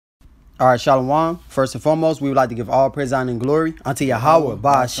All right, Shalom. First and foremost, we would like to give all praise, honor, and glory unto Yahweh,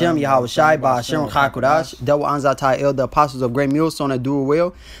 Ba'ashem, Yahweh Shai, Ba'ashem, Chakodash, Devil Anzatai El, the apostles of great millstone that do it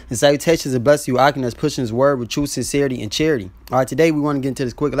well. And salutations and bless you, Akin, that's pushing his word with true sincerity and charity. All right, today we want to get into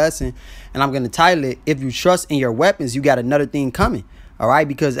this quick lesson, and I'm going to title it, If You Trust in Your Weapons, You Got Another Thing Coming. All right,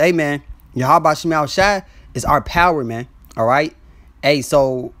 because, hey, man, Yahweh Shai Shai is our power, man. All right? Hey,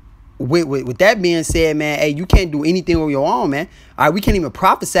 so with that being said, man, hey, you can't do anything on your own, man. All right, we can't even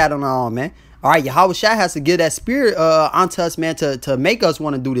prophesy on our own, man. All right, Yahweh Shai has to give that spirit onto us, man, to make us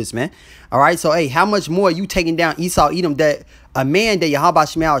want to do this, man. All right, so, hey, how much more are you taking down Esau, Edom, that a man that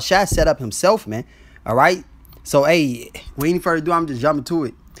Yahweh Shai set up himself, man? All right, so, hey, without any further ado, I'm just jumping to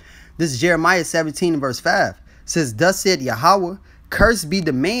it. This is Jeremiah 17 and verse 5. It says, Thus said Yahweh, cursed be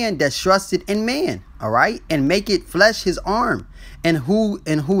the man that trusted in man, all right, and make it flesh his arm, and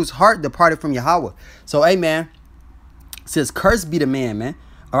whose heart departed from Yahweh. So, hey, man, it says, cursed be the man, man.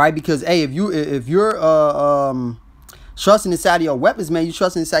 All right, because, hey, if you're trusting inside of your weapons, man, you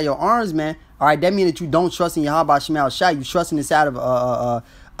trusting inside your arms, man. All right, that means that you don't trust in Yahweh Shai. You trusting inside of a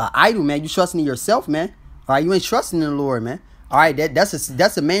idol, man. You trusting in yourself, man. All right, you ain't trusting in the Lord, man. All right,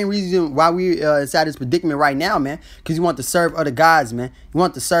 that's the main reason why we inside this predicament right now, man. Because you want to serve other gods, man. You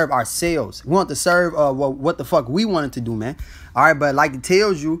want to serve ourselves. We want to serve what the fuck we wanted to do, man. All right, but like it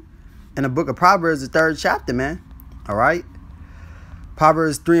tells you in the book of Proverbs, the 3rd chapter, man. All right.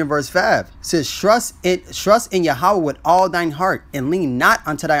 Proverbs 3 and verse 5 says, Trust in Yahweh with all thine heart, and lean not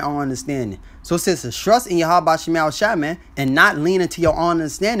unto thy own understanding. So it says to trust in Yahweh Shai, man, and not lean into your own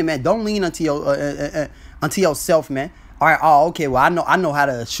understanding, man. Don't lean unto yourself, man. All right, oh, okay, well, I know how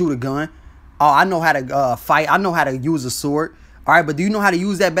to shoot a gun. Oh, I know how to fight. I know how to use a sword. All right, but do you know how to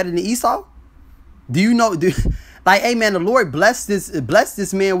use that better than Esau? Do you know? Like, hey, man, the Lord bless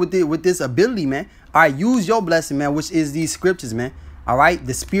this man with this ability, man. All right, use your blessing, man, which is these scriptures, man. All right,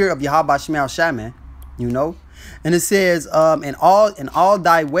 the spirit of Yahweh Shai, man, you know. And it says, in all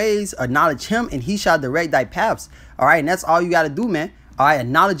thy ways acknowledge him, and he shall direct thy paths. All right, and that's all you got to do, man. All right,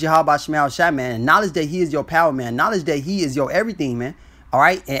 acknowledge Yahweh Shai, man. Acknowledge that he is your power, man. Acknowledge that he is your everything, man. All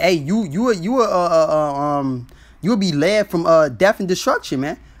right, and hey, you will be led from death and destruction,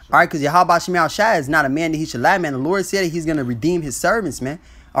 man. All right, because Yahweh Shai is not a man that he should lie, man. The Lord said that he's gonna redeem his servants, man.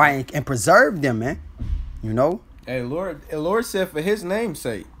 All right, and preserve them, man. You know. Hey, the Lord said for his name's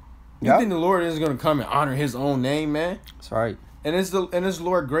sake. You think the Lord is going to come and honor his own name, man? That's right. And it's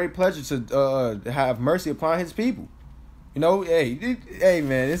Lord great pleasure to have mercy upon his people. You know, hey,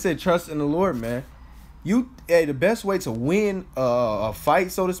 man, it said trust in the Lord, man. The best way to win a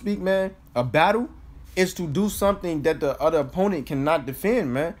fight, so to speak, man, a battle, is to do something that the other opponent cannot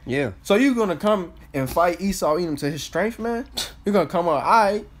defend, man. Yeah. So you're going to come and fight Esau, Edom to his strength, man? You're going to come up, all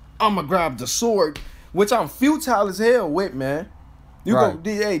right, I'm going to grab the sword, which I'm futile as hell with, man. These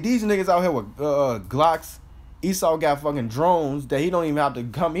niggas out here with Glocks. Esau got fucking drones that he don't even have to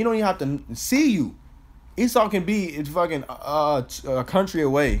come. He don't even have to see you. Esau can be fucking a country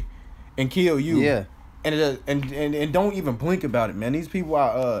away and kill you. Yeah. And don't even blink about it, man. These people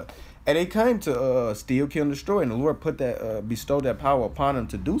are and they came to steal, kill, and destroy, and the Lord put that bestowed that power upon them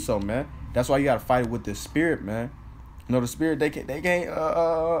to do so, man. That's why you gotta fight with the spirit, man. You know, the spirit they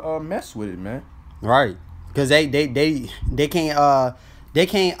can't mess with it, man. Right, because they can't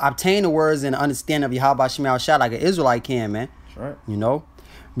obtain the words and understanding of Yahweh Shai like an Israelite can, man. That's right. You know,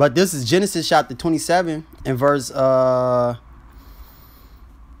 but this is Genesis chapter 27 and verse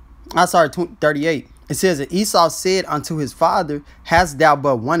 38. It says, and Esau said unto his father, Hast thou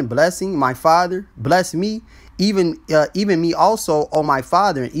but one blessing, my father? Bless me, even me also, O my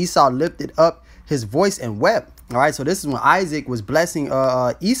father. And Esau lifted up his voice and wept. All right, so this is when Isaac was blessing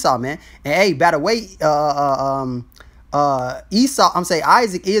Esau, man. And hey, by the way,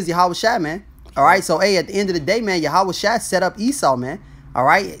 Isaac is Yahweh Shai, man. All right, so hey, at the end of the day, man, Yahweh Shai set up Esau, man. All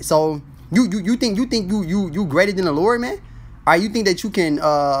right, so you think you greater than the Lord, man? All right, you think that you can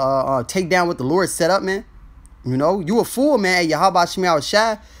take down what the Lord set up, man? You know, you a fool, man. Hey, Yahweh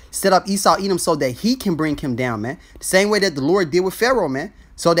Shai set up Esau, Edom, so that he can bring him down, man. The same way that the Lord did with Pharaoh, man,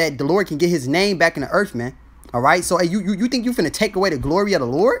 so that the Lord can get his name back in the earth, man. All right, so hey, you think you finna take away the glory of the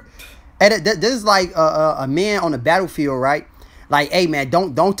Lord? Hey, this is like a man on the battlefield, right? Like, hey, man,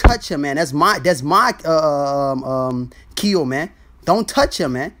 don't touch him, man. That's my kill, man. Don't touch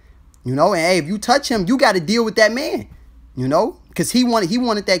him, man. You know, and hey, if you touch him, you got to deal with that man. You know, because he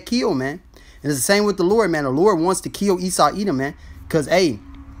wanted that kill, man. And it's the same with the Lord, man. The Lord wants to kill Esau, Edom, man. Because hey,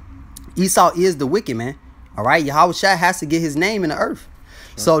 Esau is the wicked, man. All right, Yahweh Shai has to get his name in the earth.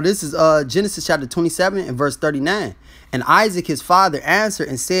 So this is Genesis chapter 27 and verse 39. And Isaac his father answered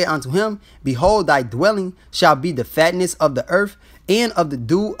and said unto him, Behold, thy dwelling shall be the fatness of the earth, and of the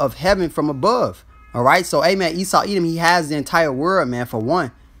dew of heaven from above. All right. So, hey, man, Esau, Edom, he has the entire world, man, for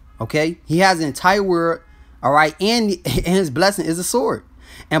one. Okay. He has the entire world. All right. And his blessing is a sword.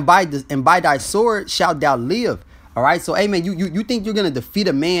 And by thy sword shalt thou live. All right. So, hey, man, you think you're going to defeat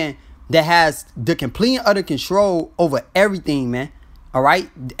a man that has the complete and utter control over everything, man. All right.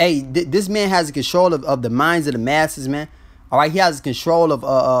 Hey, this man has the control of the minds of the masses, man. All right. He has control of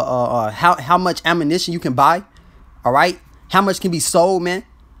how much ammunition you can buy. All right. How much can be sold, man.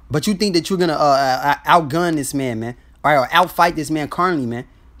 But you think that you're going to outgun this man, man. All right. Or outfight this man carnally, man.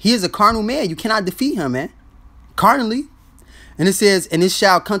 He is a carnal man. You cannot defeat him, man. Carnally. And it says, and it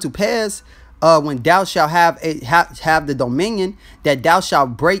shall come to pass when thou shalt have the dominion, that thou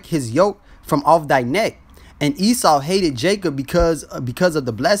shalt break his yoke from off thy neck. And Esau hated Jacob because of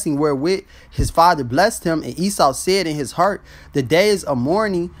the blessing wherewith his father blessed him. And Esau said in his heart, the days of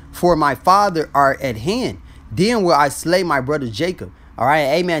mourning for my father are at hand. Then will I slay my brother Jacob. All right,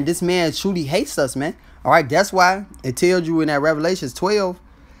 hey, man, this man truly hates us, man. All right, that's why it tells you in that Revelations 12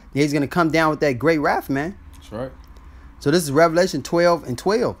 that he's going to come down with that great wrath, man. That's right. So this is Revelation 12 and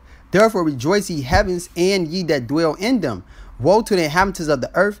 12. Therefore rejoice, ye heavens, and ye that dwell in them. Woe to the inhabitants of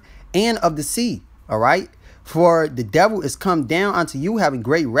the earth and of the sea. All right. For the devil is come down unto you having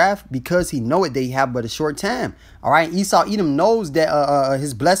great wrath, because he knoweth that he have but a short time. All right. Esau Edom knows that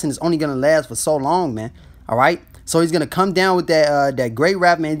his blessing is only going to last for so long, man. All right. So he's going to come down with that great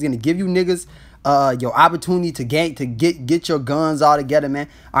wrath, man. He's going to give you niggas your opportunity to get your guns all together, man.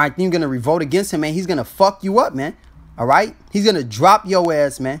 All right. Then you're going to revolt against him, man. He's going to fuck you up, man. All right. He's going to drop your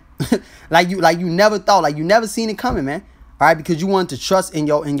ass, man. like you never thought, like you never seen it coming, man. All right. Because you wanted to trust in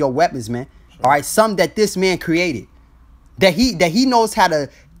your weapons, man. All right, something that this man created, that he knows how to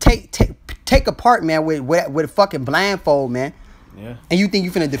take apart, man, with a fucking blindfold, man. Yeah. And you think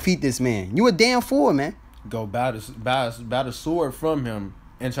you finna defeat this man? You a damn fool, man. Go buy the sword from him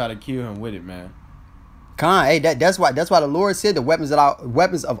and try to kill him with it, man. Hey, that's why the Lord said the weapons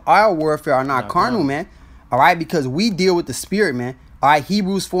of our warfare are not carnal, man. All right, because we deal with the spirit, man. All right,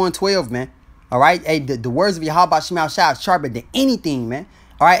 Hebrews 4 and 12, man. All right, hey, the words of Yahweh Shema Shah is sharper than anything, man.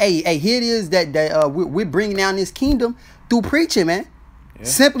 All right, hey, here it is that we're bringing down this kingdom through preaching, man. Yeah.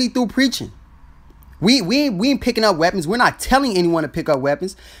 Simply through preaching. We ain't picking up weapons. We're not telling anyone to pick up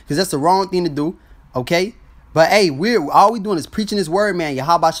weapons, because that's the wrong thing to do, okay? But hey, all we doing is preaching this word, man.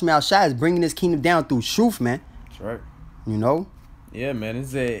 Yahweh Shema Shah is bringing this kingdom down through truth, man. That's right. You know? Yeah, man.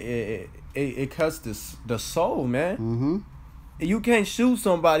 It cuts the soul, man. Mm-hmm. You can't shoot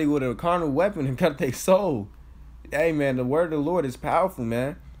somebody with a carnal weapon and cut their soul. Hey, man, the word of the Lord is powerful,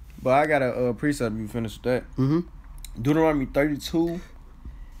 man. But I got a precept. You finish with that. Mm-hmm. Deuteronomy 32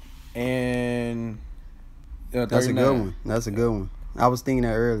 and 39. That's a good one. That's a good one. I was thinking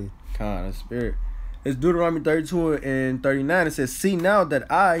that earlier. Kind of spirit. It's Deuteronomy 32 and 39. It says, see now that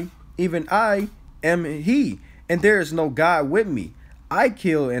I, even I, am he, and there is no God with me. I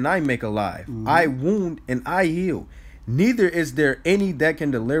kill and I make alive. Mm-hmm. I wound and I heal. Neither is there any that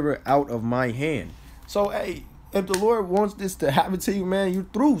can deliver out of my hand. So, hey, if the Lord wants this to happen to you, man, you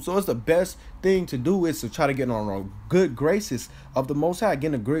through. So it's the best thing to do is to try to get on the good graces of the Most High,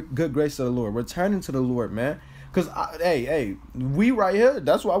 getting the good grace of the Lord, returning to the Lord, man. Because, hey, we right here.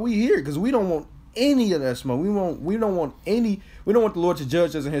 That's why we here, because we don't want any of that smoke. We don't want the Lord to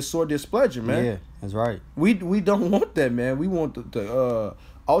judge us in His sore displeasure, man. Yeah, that's right. We don't want that, man. We want the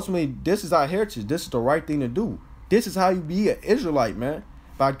ultimately, this is our heritage. This is the right thing to do. This is how you be an Israelite, man.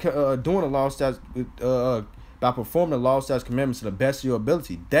 By doing the law, stats, by performing the law, statutes, commandments to the best of your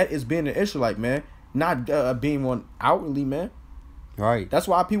ability. That is being an Israelite, man. Not being one outwardly, man. Right. That's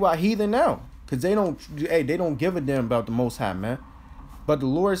why people are heathen now, because they don't give a damn about the Most High, man. But the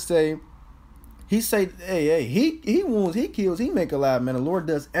Lord say, He wounds, He kills, He make alive, man. The Lord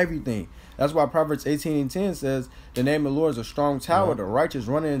does everything. That's why Proverbs 18:10 says, the name of the Lord is a strong tower. Right. The righteous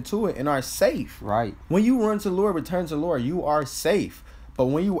run into it and are safe. Right. When you run to the Lord, return to the Lord, you are safe. But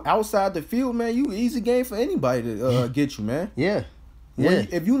when you outside the field, man, you easy game for anybody to get you, man. Yeah.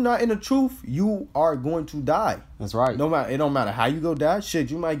 If you're not in the truth, you are going to die. That's right. It don't matter how you go die. Shit,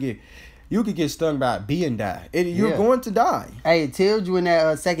 you could get stung by a bee and die. You're going to die. Hey, it tells you in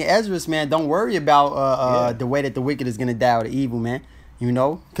that second Ezra, man, don't worry about the way that the wicked is gonna die or the evil, man. You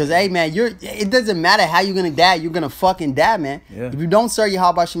know, because hey, man, it doesn't matter how you're gonna die. You're gonna fucking die, man. Yeah. If you don't serve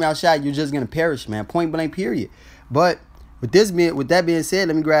Yahweh Shema Shah, you're just gonna perish, man. Point blank, period. But with that being said,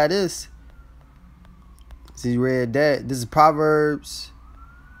 let me grab this. So you read that. This is Proverbs.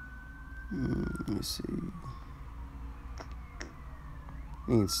 Let me see.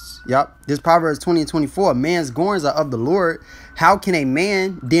 Yep. This Proverbs 20 and 24. Man's goings are of the Lord. How can a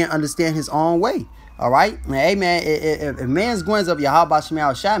man then understand his own way? All right, man. Hey, man, if man's going up Yahweh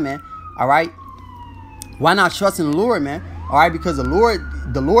Shemel Shai, man. All right, why not trust in the Lord, man? All right, because the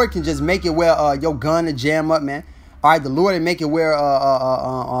Lord can just make it where your gun to jam up, man. All right, the Lord will make it where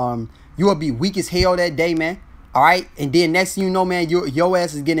you will be weak as hell that day, man. All right, and then next thing you know, man, your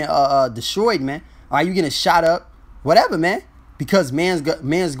ass is getting destroyed, man. All right, you getting shot up, whatever, man. Because man's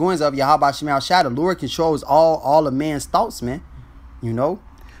going up Yahweh Shemel Shai. The Lord controls all of man's thoughts, man. You know,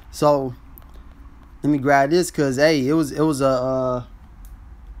 so. Let me grab this, cause hey, it was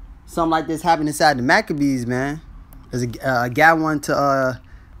something like this happened inside the Maccabees, man. There's a guy wanted to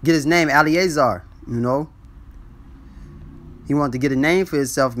get his name, Eleazar. You know, he wanted to get a name for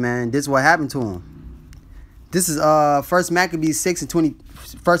himself, man. This is what happened to him. This is First Maccabees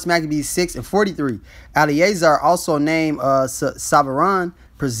 6:43. Eleazar, also named Savaran,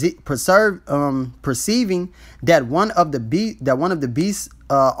 perceiving that one of the beasts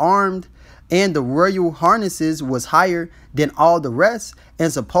armed and the royal harnesses was higher than all the rest,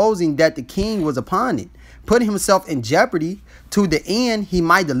 and supposing that the king was upon it, put himself in jeopardy to the end he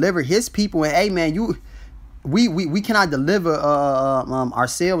might deliver his people. And hey, man, we cannot deliver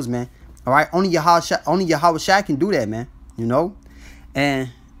ourselves, man. All right, only Yahweh Shai can do that, man. You know, and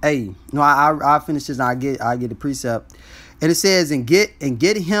hey, no, I finish this and I get the precept, and it says and get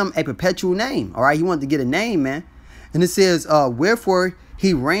him a perpetual name. All right, he wanted to get a name, man, and it says wherefore.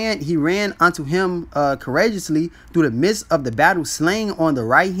 He ran unto him courageously through the midst of the battle, slaying on the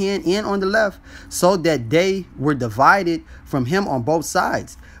right hand and on the left, so that they were divided from him on both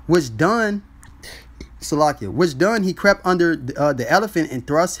sides. Which done, he crept under the elephant and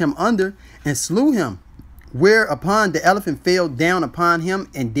thrust him under and slew him. Whereupon the elephant fell down upon him,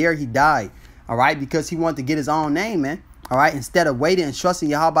 and there he died. All right, because he wanted to get his own name, man. All right, instead of waiting and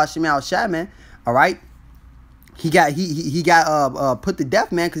trusting Yahweh Shemel Shai, man. All right. He got put to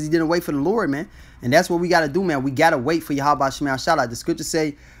death, man, because he didn't wait for the Lord, man. And that's what we got to do, man. We got to wait for Yahweh Shemel Shai. Like the scriptures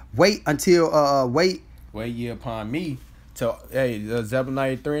say, wait until, wait ye upon me. So, hey,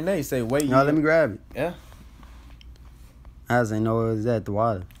 Zephaniah 3:8 say, wait ye. No, let me grab it. Yeah. I didn't know it was at the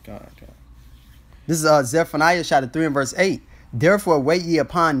water. God. This is Zephaniah chapter 3:8. Therefore wait ye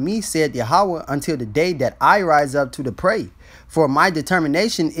upon me, said Yahweh, until the day that I rise up to the prey. For my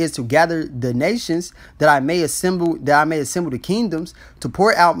determination is to gather the nations, that I may assemble the kingdoms, to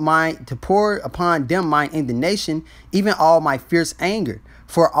pour upon them mine indignation, even all my fierce anger.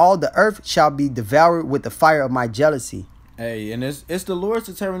 For all the earth shall be devoured with the fire of my jealousy. Hey, and it's the Lord's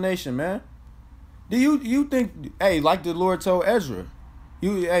determination, man. Do you think, hey, like the Lord told Ezra, do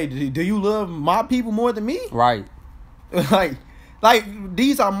you love my people more than me? Right. like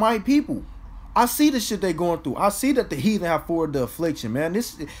these are my people. I see the shit they going through. I see that the heathen have forwarded the affliction, man.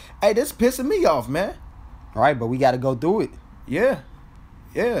 This pissing me off, man. All right, but we got to go through it. Yeah.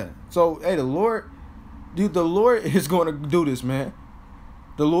 So, hey, the Lord is going to do this, man.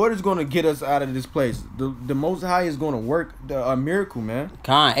 The Lord is going to get us out of this place. The Most High is going to work a miracle, man.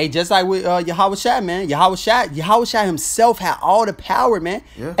 Hey, just like with Yahweh Shai, man. Yahweh Shai himself had all the power, man.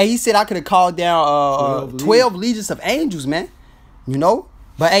 Yeah. Hey, he said I could have called down 12 legions of angels, man. You know?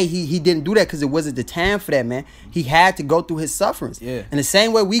 But hey, he didn't do that because it wasn't the time for that, man. He had to go through his sufferings. Yeah. In the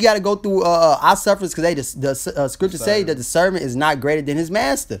same way, we got to go through our sufferings because the scriptures say that the servant is not greater than his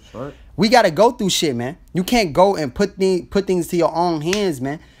master. Right. We got to go through shit, man. You can't go and put things to your own hands,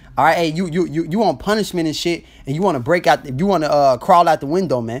 man. All right, hey, you want punishment and shit, and you want to break out, you want to crawl out the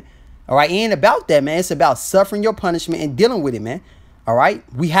window, man. All right, it ain't about that, man. It's about suffering your punishment and dealing with it, man. All right,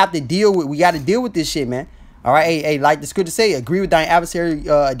 we got to deal with this shit, man. All right, hey, like the scripture say, agree with thy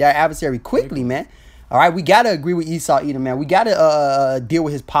adversary quickly, man. All right, we got to agree with Esau Edom, man. We got to deal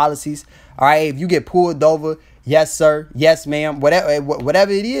with his policies. All right, if you get pulled over, yes, sir, yes, ma'am,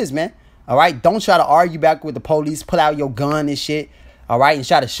 whatever it is, man. All right, don't try to argue back with the police, pull out your gun and shit. All right, and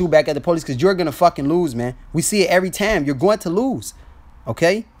try to shoot back at the police because you're going to fucking lose, man. We see it every time. You're going to lose,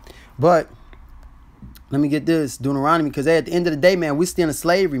 okay? But let me get this, Deuteronomy, because at the end of the day, man, we're still in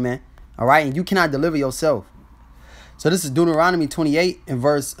slavery, man. All right, and you cannot deliver yourself. So this is Deuteronomy 28 and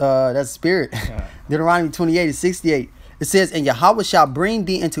verse, that's spirit. Deuteronomy 28:68. It says, and Yahweh shall bring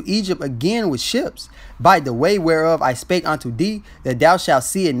thee into Egypt again with ships, by the way whereof I spake unto thee, that thou shalt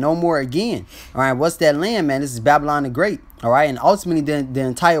see it no more again. All right, what's that land, man? This is Babylon the Great. All right, and ultimately the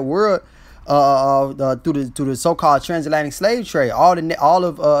entire world, through the so-called transatlantic slave trade, all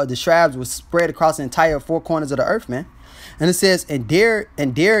of the tribes was spread across the entire four corners of the earth, man. And it says, and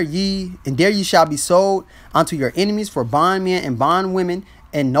there ye shall be sold unto your enemies for bondmen and bondwomen,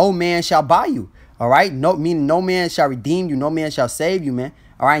 and no man shall buy you. All right, meaning no man shall redeem you, no man shall save you, man.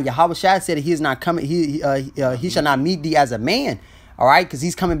 All right, Yahweh Shai said that he is not coming, he shall not meet thee as a man. All right, because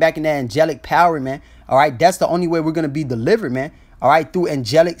he's coming back in that angelic power, man. All right, that's the only way we're gonna be delivered, man. All right, through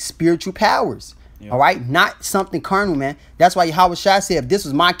angelic spiritual powers. All right, not something carnal, man. That's why Yahweh Shai said, if this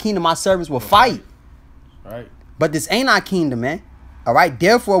was my kingdom, my servants will fight. Right. But this ain't our kingdom, man. All right,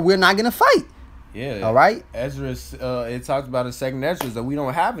 therefore we're not gonna fight. Yeah. All right. Ezra, it talks about in second Ezra that we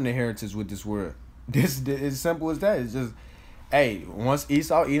don't have an inheritance with this world. This as simple as that. It's just, hey, once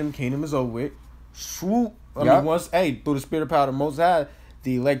Esau Edom kingdom is over with, swoop. I mean, once, through the spirit of power of the Most High,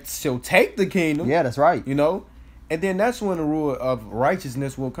 the elect shall take the kingdom. Yeah, that's right. You know, and then that's when the rule of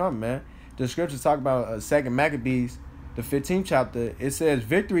righteousness will come, man. The scriptures talk about Second Maccabees, the 15th chapter. It says,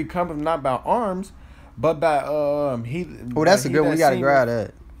 "Victory cometh not by arms, but by he." Oh, that's a good one. We gotta grab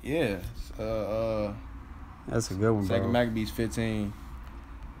that. Yeah. That's a good one, bro. Second Maccabees 15,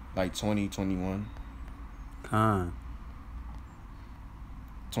 like 20, 21.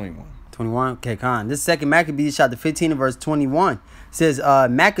 21. 21. Okay, Khan. This second Maccabees chapter 15 and verse 21 says,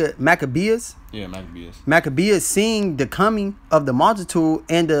 Maccabeus. Yeah, Maccabeus. Maccabeus, seeing the coming of the multitude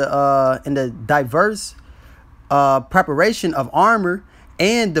and the diverse preparation of armor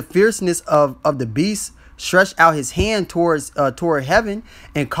and the fierceness of the beast, stretched out his hand toward heaven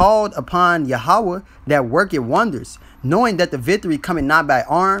and called upon Yahweh that worketh wonders, knowing that the victory cometh not by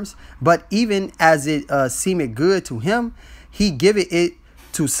arms, but even as it seemeth good to him, he giveth it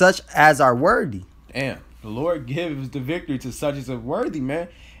to such as are worthy. Damn, the Lord gives the victory to such as are worthy, man.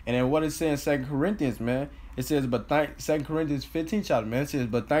 And then what it says in 2 Corinthians, man, it says, 2 Corinthians 15 chapter, man, it says,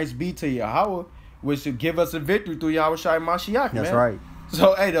 but thanks be to Yahweh, which should give us a victory through Yahweh Shai Mashiach, man. That's right.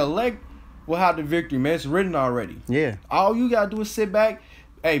 So, hey, the elect will have the victory, man. It's written already. Yeah. All you gotta do is sit back,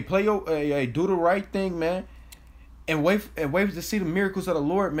 play your, do the right thing, man, and wait to see the miracles of the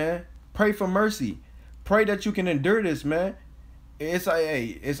Lord, man. Pray for mercy. Pray that you can endure this, man. It's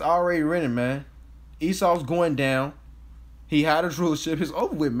already written, man. Esau's going down. He had his rulership. It's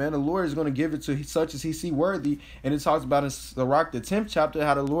over with, man. The Lord is going to give it to such as he see worthy. And it talks about in the Rock, the 10th chapter,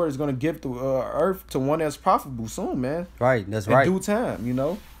 how the Lord is going to give the earth to one that's profitable soon, man. Right, that's right. In due time, you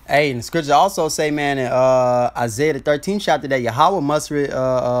know. Hey, and the scripture also say, man, in Isaiah the 13th chapter, that Yahweh mustered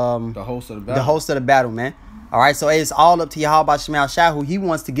the host of the battle. The host of the battle, man. All right, so it's all up to Yahweh Shema Shai, who he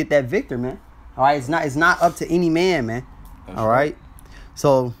wants to get that victor, man. All right, it's not up to any man, man. That's all right.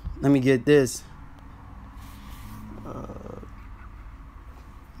 So let me get this.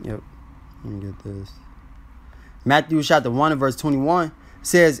 Yep. Let me get this. Matthew chapter 1 and verse 21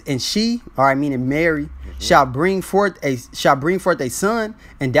 says, and she, all right, meaning Mary, shall bring forth a son,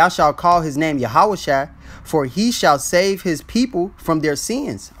 and thou shalt call his name Yahushua, for he shall save his people from their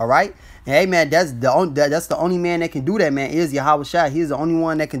sins. All right. And hey, man, that's the only man that can do that, man, is Yahushua. He is the only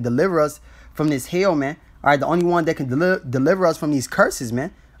one that can deliver us from this hell, man. All right, the only one that can deliver us from these curses,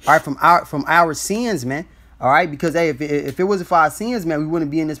 man. All right, from our sins, man. All right, because hey, if it wasn't for our sins, man, we wouldn't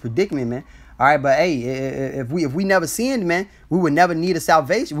be in this predicament, man. All right, but hey, if we never sinned, man, we would never need a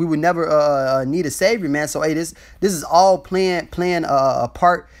salvation. We would never need a savior, man. So hey, this is all playing a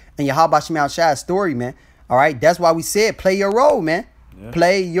part in Yahweh Shema Shai's story, man. All right, that's why we said play your role, man. Yeah.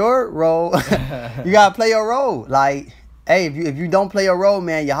 Play your role. You gotta play your role. Like, hey, if you don't play your role,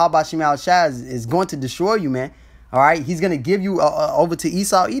 man, Yahweh Shema Shai is going to destroy you, man. All right, he's gonna give you over to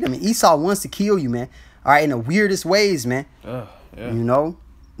Esau Edom. And Esau wants to kill you, man. All right, in the weirdest ways, man. Yeah. You know.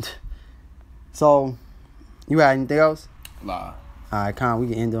 So, you got anything else? Nah. All right, we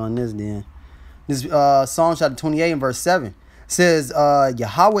can end on this then. This Psalm chapter 28 and verse 7 says,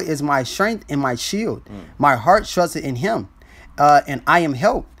 Yahweh is my strength and my shield. My heart trusted in him, and I am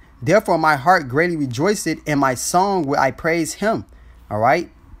helped. Therefore, my heart greatly rejoiceth, and my song will I praise him. All right.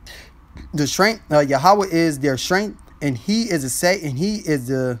 The strength, Yahweh is their strength, and he is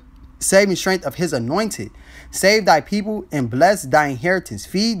the saving strength of his anointed. Save thy people and bless thy inheritance.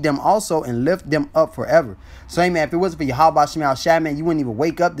 Feed them also and lift them up forever. So, hey, man, if it wasn't for Yahweh Shema Shai, man, you wouldn't even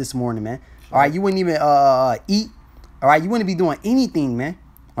wake up this morning, man. All right, you wouldn't even eat. All right, you wouldn't be doing anything, man.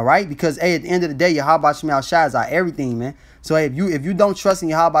 All right, because hey, at the end of the day, Yahweh Shema Shai is our everything, man. So hey, if you don't trust in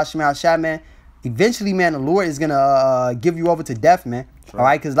Yahweh Shema Shai, man, eventually, man, the Lord is gonna give you over to death, man. Sure. All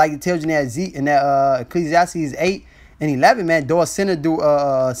right, because like it tells you in that Ecclesiastes 8 and 11, man, though a sinner do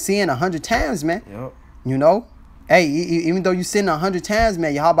sin 100 times, man. Yep. You know, hey, even though you sin 100 times,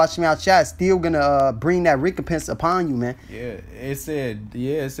 man, Yahweh Shema Shai is still gonna bring that recompense upon you, man. Yeah, it said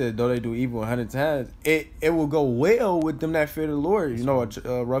though they do evil 100 times, it will go well with them that fear the Lord. You know,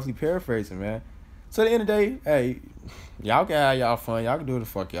 roughly paraphrasing, man. So at the end of the day, hey, y'all can have y'all fun. Y'all can do what the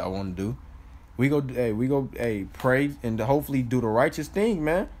fuck y'all want to do. We go pray and hopefully do the righteous thing,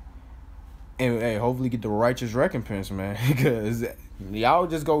 man. And hey, hopefully get the righteous recompense, man. Because y'all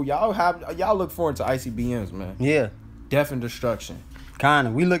look forward to ICBMs, man. Yeah. Death and destruction.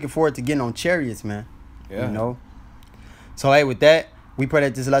 Kinda. We looking forward to getting on chariots, man. Yeah. You know. So hey, with that, we pray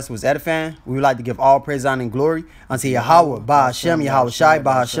that this lesson was edifying. We would like to give all praise, honor, and glory unto Yahweh, Ba'ashem, Yahweh Shai,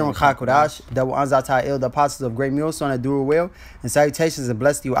 Ba'ashem, Chakodash, Double Anzatai El, the apostles of great Mulson that do it well. And salutations and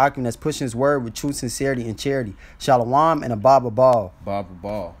blessed you, Akim, that's pushing his word with true sincerity and charity. Shalom and a Baba Ball. Baba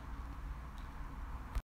Ball.